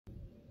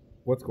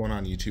What's going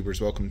on, YouTubers?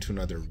 Welcome to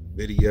another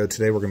video.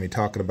 Today we're going to be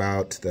talking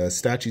about the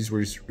statues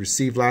we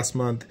received last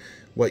month,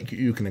 what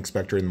you can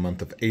expect during the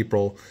month of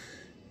April,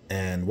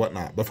 and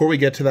whatnot. Before we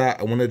get to that,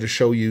 I wanted to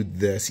show you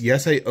this.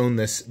 Yes, I own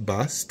this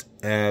bust,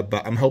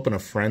 but I'm helping a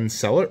friend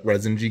sell it.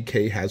 Resin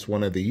GK has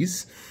one of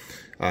these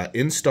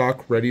in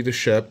stock, ready to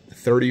ship,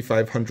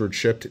 3,500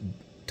 shipped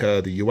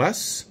to the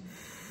US.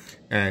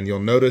 And you'll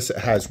notice it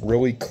has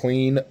really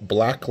clean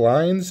black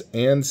lines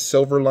and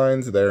silver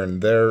lines there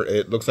and there.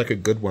 It looks like a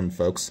good one,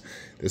 folks.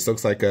 This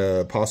looks like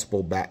a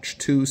possible batch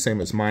 2, same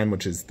as mine,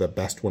 which is the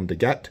best one to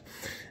get.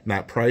 And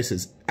that price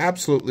is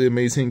absolutely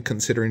amazing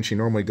considering she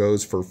normally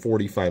goes for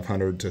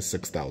 $4,500 to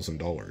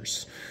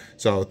 $6,000.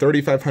 So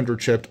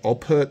 3,500 shipped. I'll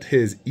put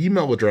his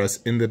email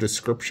address in the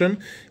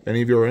description. If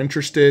any of you are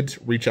interested,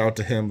 reach out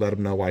to him, let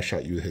him know I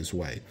shot you his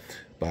way.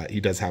 But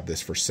he does have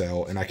this for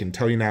sale, and I can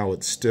tell you now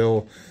it's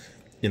still,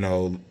 you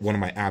know, one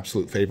of my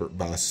absolute favorite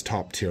busts,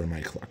 top tier in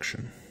my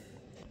collection.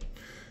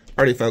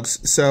 Alrighty, folks,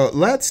 so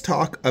let's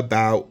talk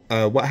about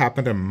what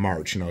happened in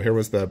March. You know, here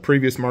was the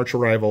previous March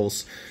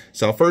arrivals.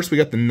 So first we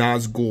got the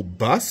Nazgul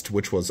bust,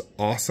 which was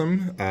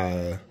awesome.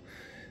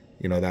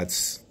 You know,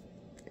 that's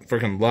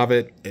freaking love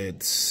it.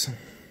 It's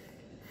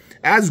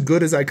as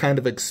good as I kind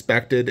of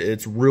expected.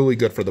 It's really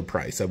good for the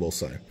price, I will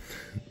say.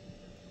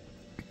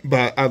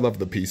 But I love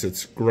the piece.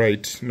 It's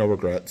great. No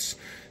regrets.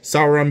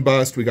 Sauron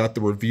bust, we got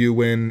the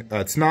review in.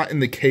 It's not in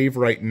the cave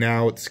right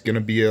now. It's going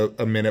to be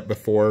a minute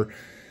before.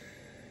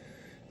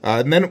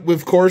 And then,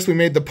 of course, we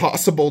made the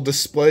possible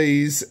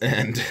displays,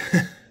 and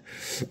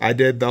I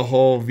did the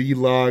whole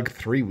vlog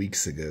 3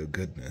 weeks ago.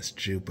 Goodness,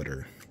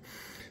 Jupiter.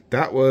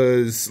 That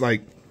was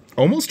like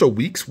almost a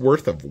week's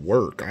worth of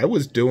work. I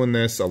was doing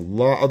this a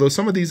lot, although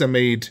some of these I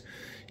made,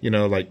 you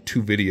know, like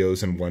 2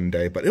 videos in one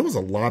day, but it was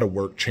a lot of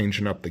work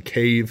changing up the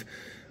cave.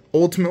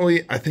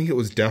 Ultimately, I think it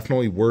was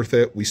definitely worth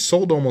it. We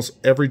sold almost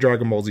every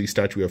Dragon Ball Z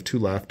statue. We have 2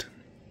 left.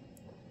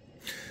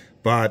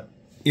 But,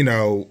 you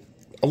know,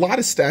 a lot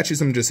of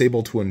statues I'm just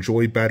able to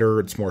enjoy better.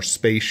 It's more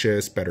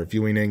spacious, better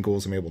viewing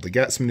angles. I'm able to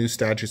get some new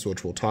statues,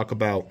 which we'll talk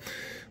about.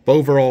 But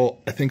overall,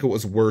 I think it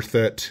was worth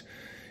it.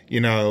 You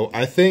know,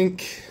 I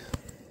think,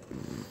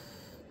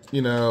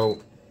 you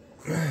know,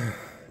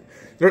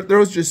 there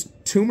was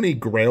just too many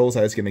grails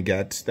I was going to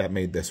get that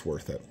made this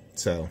worth it.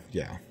 So,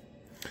 yeah.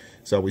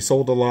 So we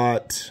sold a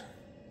lot.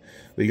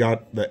 We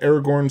got the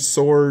Aragorn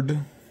sword,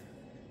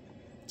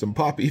 some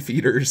poppy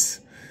feeders,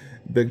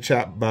 big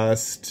chap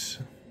bust.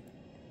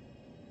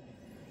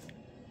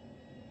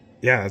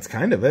 Yeah, that's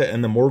kind of it.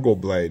 And the Morgul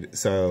blade.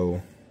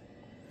 So,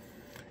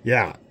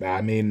 yeah,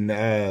 I mean,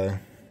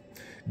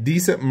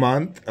 decent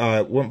month.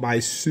 Went by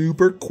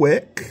super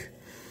quick.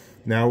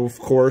 Now, of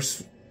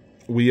course,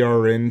 we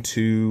are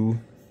into,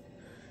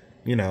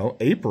 you know,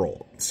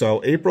 April.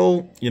 So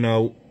April, you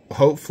know,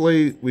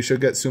 hopefully we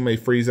should get Sume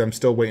Frieza. I'm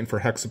still waiting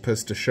for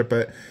Hexapus to ship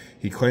it.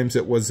 He claims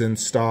it was in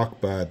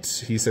stock,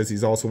 but he says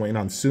he's also waiting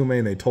on Sume,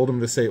 and they told him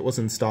to say it was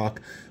in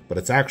stock, but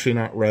it's actually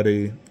not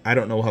ready. I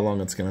don't know how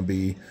long it's going to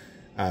be,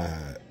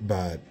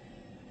 but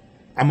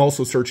I'm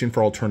also searching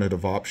for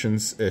alternative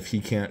options. If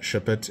he can't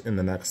ship it in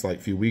the next like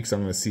few weeks,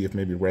 I'm going to see if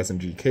maybe Resin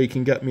GK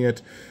can get me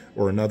it,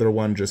 or another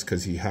one, just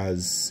because he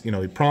has, you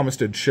know, he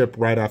promised it'd ship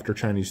right after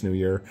Chinese New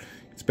Year.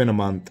 It's been a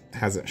month,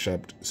 hasn't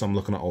shipped, so I'm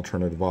looking at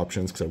alternative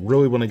options because I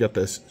really want to get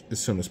this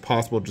as soon as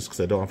possible just because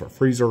I don't have a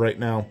freezer right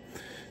now.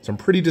 So I'm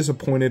pretty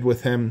disappointed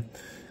with him,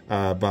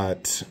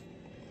 but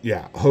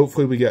yeah,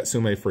 hopefully we get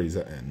Sume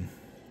Frieza in.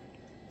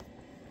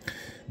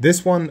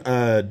 This one,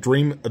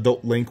 Dream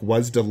Adult Link,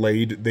 was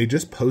delayed. They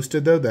just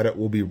posted, though, that it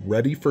will be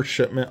ready for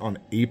shipment on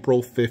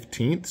April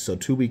 15th, so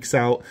 2 weeks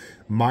out.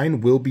 Mine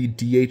will be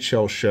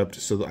DHL shipped,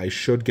 so that I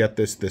should get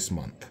this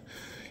month.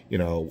 You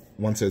know,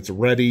 once it's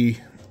ready,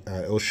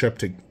 it'll ship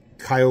to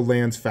Kyle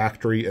Land's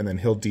factory, and then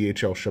he'll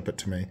DHL ship it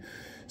to me.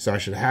 So I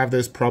should have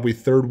this probably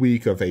 3rd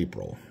week of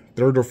April.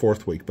 3rd or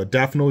 4th week, but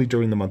definitely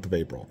during the month of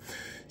April.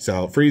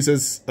 So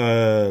Frieza's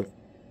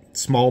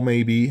small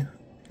maybe.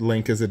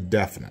 Link is a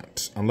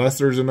definite. Unless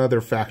there's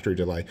another factory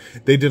delay.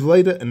 They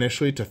delayed it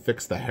initially to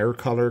fix the hair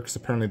color, because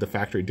apparently the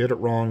factory did it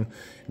wrong,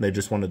 and they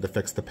just wanted to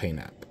fix the paint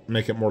app.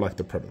 Make it more like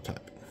the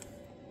prototype.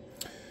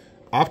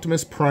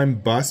 Optimus Prime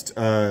bust,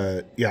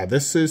 yeah,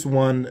 this is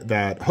one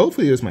that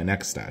hopefully is my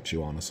next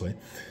statue, honestly.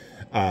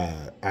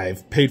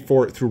 I've paid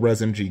for it through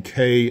Resin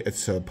GK. It's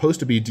supposed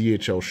to be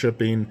DHL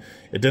shipping.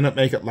 It didn't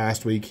make it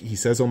last week. He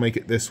says he'll make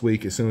it this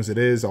week. As soon as it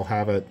is, I'll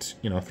have it,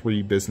 you know,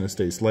 3 business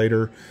days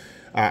later.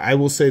 I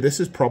will say this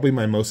is probably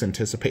my most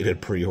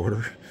anticipated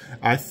pre-order.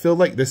 I feel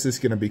like this is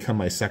going to become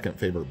my 2nd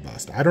favorite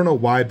bust. I don't know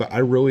why, but I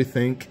really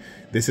think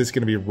this is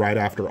going to be right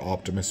after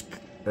Optimus,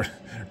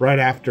 right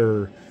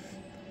after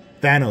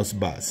Thanos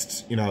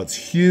bust. You know, it's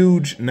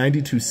huge,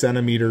 92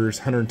 centimeters,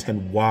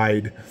 110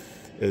 wide.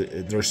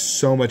 There's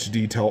so much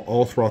detail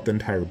all throughout the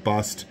entire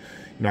bust.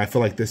 You know, I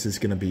feel like this is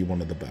going to be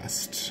one of the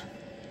best.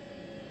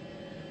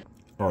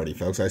 Alrighty,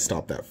 folks, I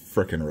stopped that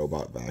frickin'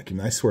 robot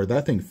vacuum. I swear,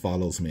 that thing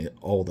follows me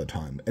all the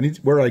time.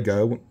 Where I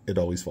go, it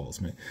always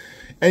follows me.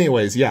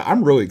 Anyways, yeah,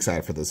 I'm really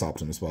excited for this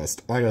Optimus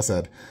bust. Like I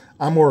said,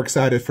 I'm more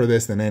excited for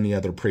this than any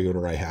other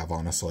pre-order I have,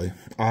 honestly.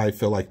 I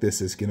feel like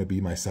this is going to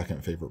be my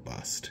second favorite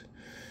bust.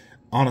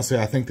 Honestly,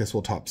 I think this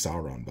will top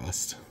Sauron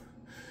bust.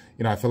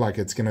 You know, I feel like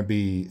it's going to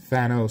be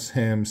Thanos,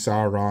 him,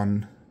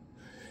 Sauron,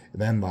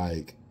 then,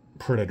 like,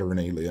 Predator and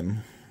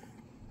Alien.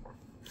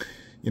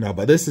 You know,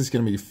 but this is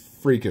going to be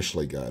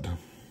freakishly good.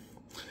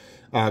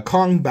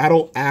 Kong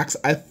Battle Axe.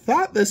 I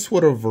thought this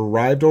would have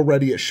arrived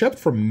already. It shipped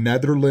from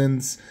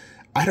Netherlands.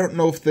 I don't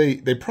know if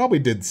they probably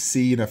did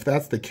C, and if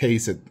that's the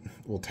case, it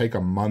will take a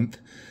month.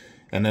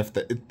 And if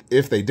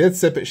they did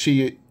ship it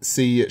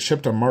C, it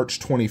shipped on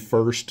March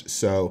 21st,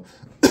 so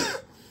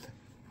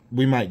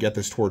we might get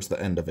this towards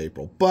the end of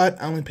April.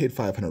 But I only paid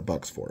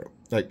 $500 for it,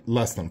 like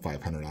less than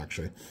 500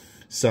 actually.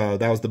 So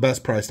that was the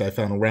best price I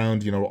found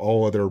around. You know,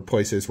 all other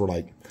places were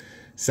like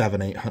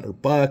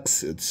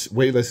 $700-800. It's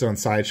waitlisted on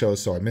Sideshow,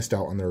 so I missed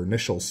out on their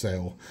initial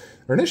sale.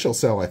 Their initial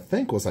sale, I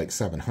think, was like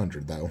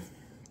 $700 though.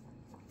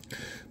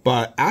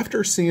 But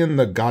after seeing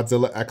the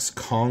Godzilla X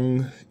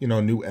Kong, you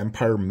know, New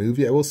Empire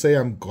movie, I will say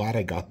I'm glad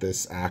I got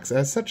this axe. It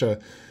has such a,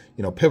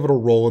 you know,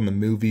 pivotal role in the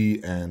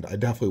movie, and I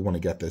definitely want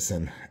to get this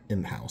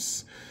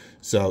in-house.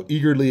 So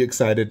eagerly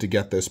excited to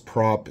get this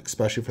prop,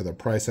 especially for the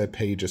price I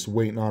paid. Just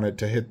waiting on it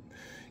to hit,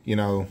 you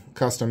know,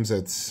 customs.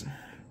 It's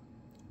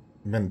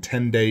been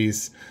 10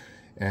 days.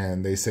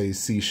 And they say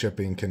sea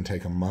shipping can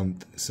take a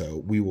month, so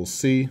we will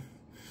see.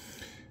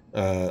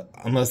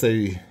 Unless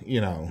they,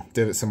 you know,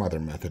 did it some other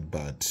method.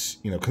 But,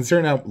 you know,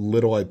 considering how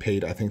little I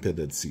paid, I think they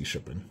did sea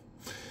shipping.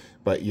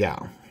 But,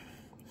 yeah.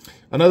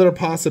 Another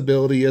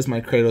possibility is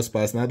my Kratos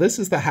bust. Now, this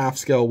is the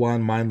half-scale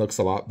one. Mine looks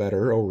a lot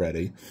better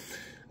already.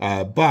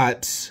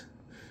 But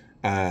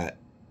it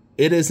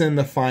is in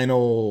the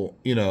final,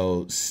 you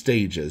know,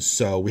 stages.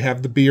 So, we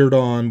have the beard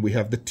on. We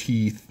have the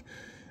teeth.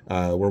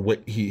 Where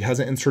he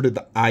hasn't inserted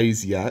the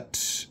eyes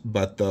yet,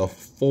 but the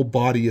full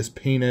body is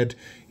painted.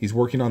 He's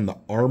working on the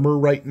armor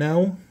right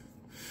now.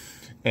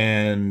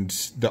 And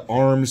the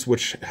arms,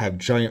 which have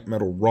giant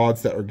metal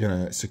rods that are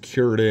going to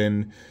secure it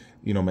in,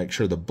 you know, make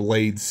sure the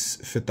blades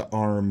fit the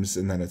arms.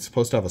 And then it's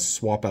supposed to have a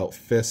swap out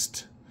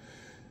fist.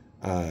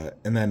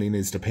 And then he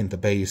needs to paint the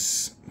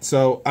base.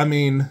 So, I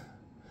mean,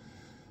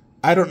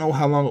 I don't know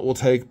how long it will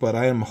take, but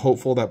I am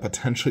hopeful that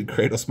potentially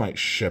Kratos might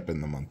ship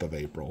in the month of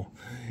April.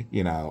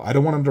 You know, I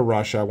don't want him to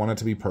rush. I want it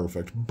to be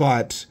perfect,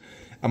 but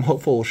I'm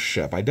hopeful it'll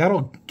ship. I doubt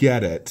I'll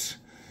get it,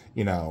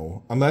 you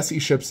know, unless he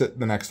ships it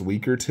the next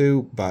week or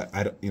two, but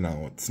I don't, you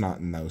know, it's not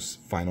in those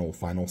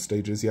final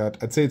stages yet.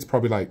 I'd say it's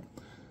probably like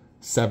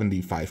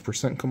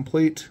 75%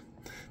 complete.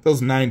 If it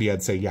was 90,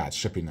 I'd say, yeah, it's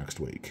shipping next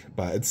week,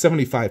 but it's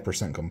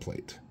 75%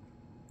 complete.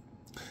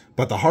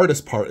 But the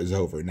hardest part is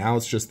over. Now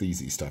it's just the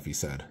easy stuff, he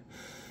said.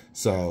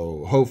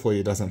 So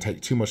hopefully it doesn't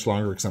take too much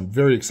longer, because I'm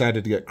very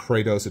excited to get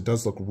Kratos. It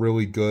does look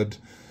really good.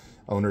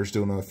 Owner's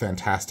doing a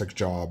fantastic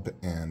job,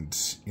 and,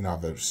 you know, I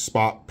have a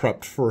spot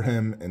prepped for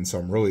him, and so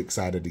I'm really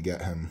excited to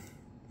get him.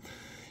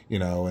 You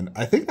know, and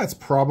I think that's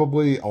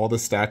probably all the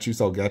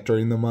statues I'll get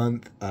during the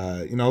month.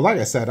 You know, like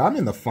I said, I'm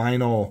in the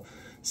final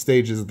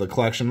stages of the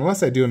collection.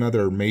 Unless I do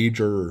another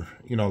major,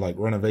 you know, like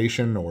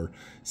renovation or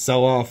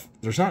sell-off,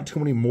 there's not too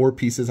many more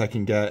pieces I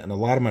can get, and a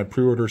lot of my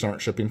pre-orders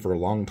aren't shipping for a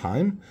long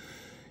time.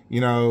 You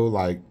know,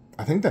 like,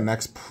 I think the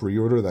next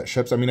pre-order that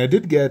ships, I mean, I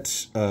did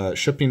get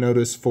shipping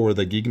notice for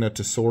the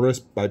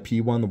Giganotosaurus by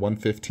P1, the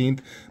 115th,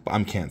 but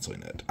I'm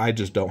canceling it. I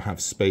just don't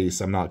have space.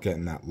 I'm not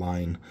getting that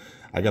line.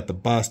 I got the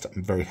bust.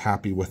 I'm very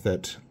happy with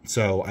it.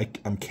 So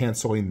I'm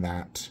canceling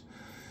that.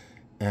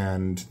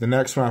 And the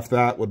next one after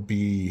that would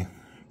be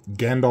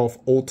Gandalf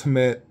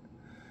Ultimate.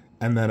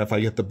 And then if I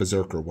get the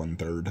Berserker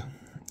 1/3,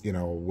 you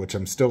know, which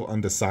I'm still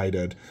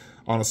undecided.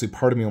 Honestly,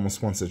 part of me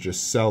almost wants to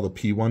just sell the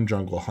P1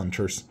 Jungle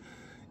Hunters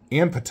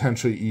and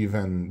potentially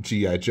even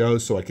G.I. Joe,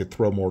 so I could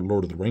throw more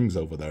Lord of the Rings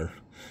over there.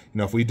 You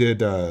know, if we did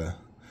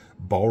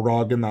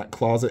Balrog in that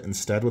closet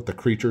instead with the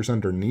creatures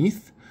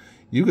underneath,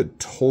 you could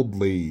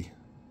totally,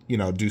 you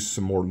know, do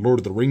some more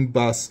Lord of the Ring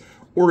busts,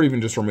 or even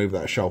just remove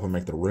that shelf and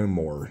make the room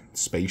more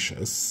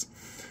spacious.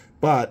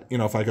 But, you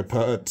know, if I could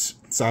put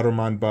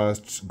Saruman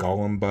bust,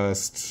 Gollum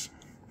bust,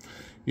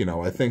 you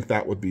know, I think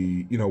that would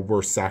be, you know,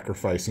 worth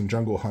sacrificing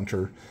Jungle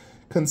Hunter,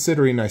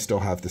 considering I still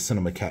have the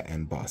Cinemaquette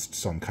and bust,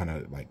 so I'm kind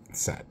of like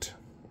set.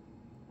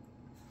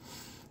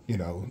 You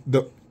know,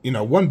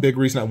 one big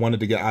reason I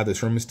wanted to get out of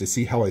this room is to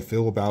see how I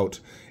feel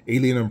about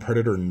Alien and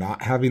Predator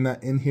not having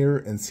that in here,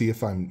 and see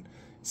if I'm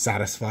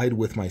satisfied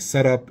with my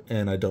setup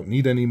and I don't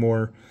need any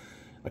more.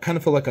 I kind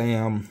of feel like I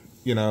am,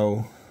 you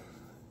know,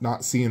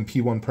 not seeing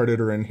P1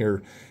 Predator in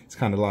here. It's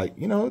kind of like,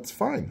 you know, it's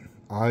fine.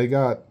 I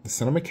got the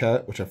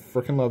Cinemaquette, which I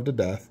freaking love to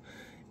death,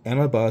 and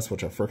my bust,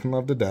 which I freaking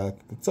love to death.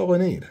 That's all I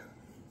need.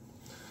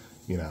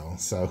 You know,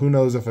 so who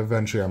knows if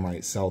eventually I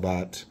might sell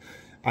that.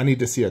 I need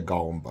to see a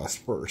Gollum bust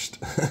first.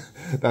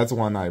 That's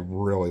one I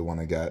really want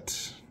to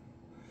get.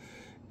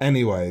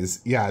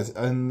 Anyways, yeah,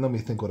 and let me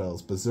think what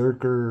else.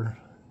 Berserker.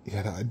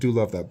 Yeah, I do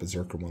love that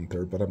Berserker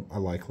 1/3, but I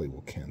likely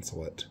will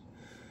cancel it.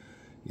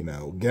 You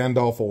know,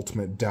 Gandalf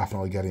Ultimate,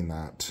 definitely getting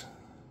that.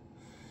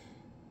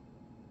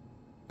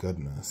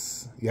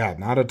 Goodness. Yeah,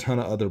 not a ton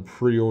of other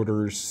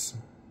pre-orders.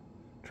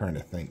 Trying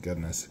to think,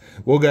 goodness.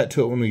 We'll get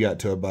to it when we get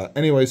to it. But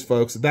anyways,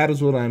 folks, that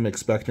is what I'm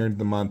expecting in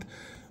the month.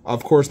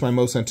 Of course, my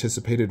most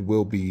anticipated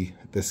will be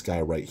this guy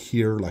right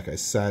here, like I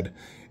said.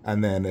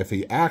 And then if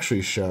he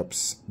actually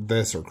ships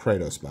this or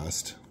Kratos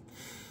Best,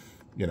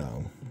 you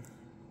know.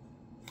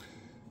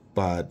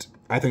 But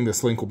I think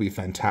this link will be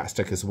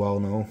fantastic as well.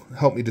 And it'll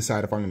help me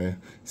decide if I'm going to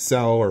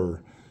sell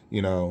or,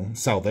 you know,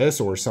 sell this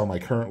or sell my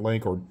current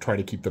link or try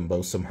to keep them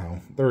both somehow.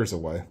 There is a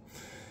way.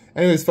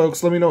 Anyways,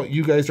 folks, let me know what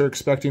you guys are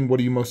expecting. What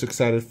are you most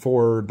excited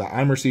for that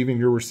I'm receiving,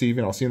 you're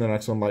receiving? I'll see you in the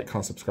next one. Like,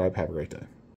 comment, subscribe. Have a great day.